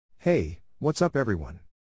Hey, what's up everyone?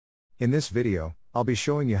 In this video, I'll be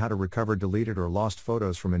showing you how to recover deleted or lost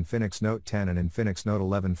photos from Infinix Note 10 and Infinix Note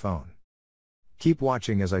 11 phone. Keep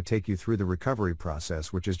watching as I take you through the recovery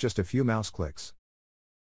process, which is just a few mouse clicks.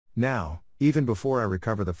 Now, even before I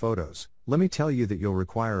recover the photos, let me tell you that you'll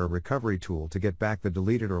require a recovery tool to get back the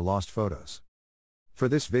deleted or lost photos. For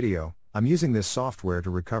this video, I'm using this software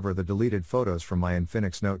to recover the deleted photos from my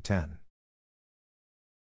Infinix Note 10.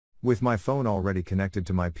 With my phone already connected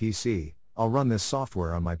to my PC, I'll run this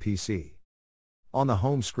software on my PC. On the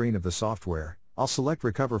home screen of the software, I'll select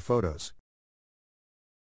Recover Photos.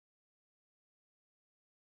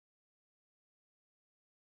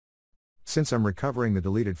 Since I'm recovering the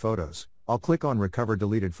deleted photos, I'll click on Recover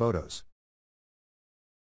Deleted Photos.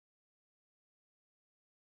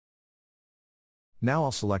 Now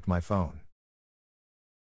I'll select my phone.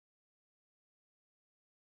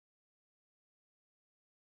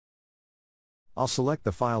 I'll select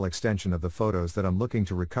the file extension of the photos that I'm looking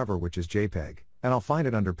to recover, which is JPEG, and I'll find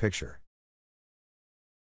it under Picture.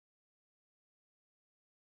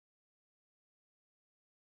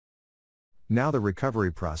 Now the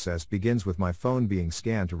recovery process begins with my phone being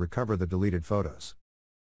scanned to recover the deleted photos.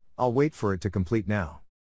 I'll wait for it to complete now.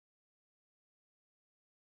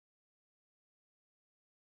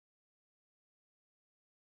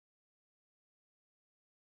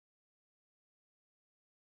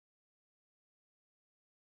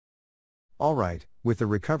 Alright, with the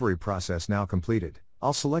recovery process now completed,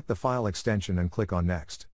 I'll select the file extension and click on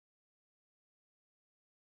Next.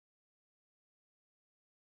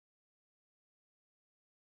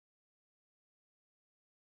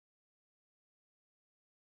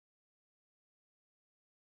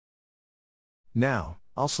 Now,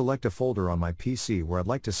 I'll select a folder on my PC where I'd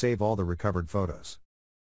like to save all the recovered photos.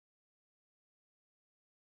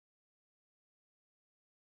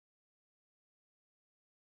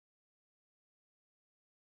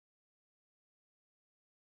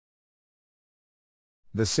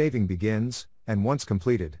 The saving begins, and once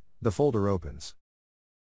completed, the folder opens.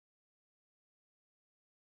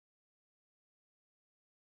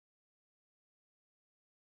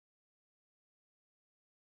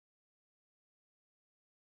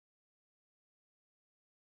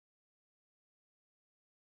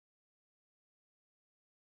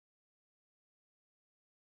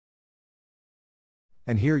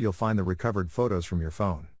 And here you'll find the recovered photos from your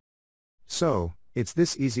phone. So, it's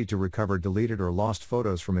this easy to recover deleted or lost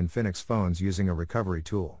photos from Infinix phones using a recovery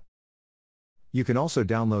tool. You can also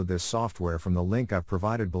download this software from the link I've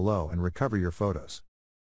provided below and recover your photos.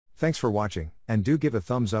 Thanks for watching, and do give a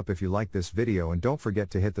thumbs up if you like this video, and don't forget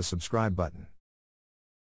to hit the subscribe button.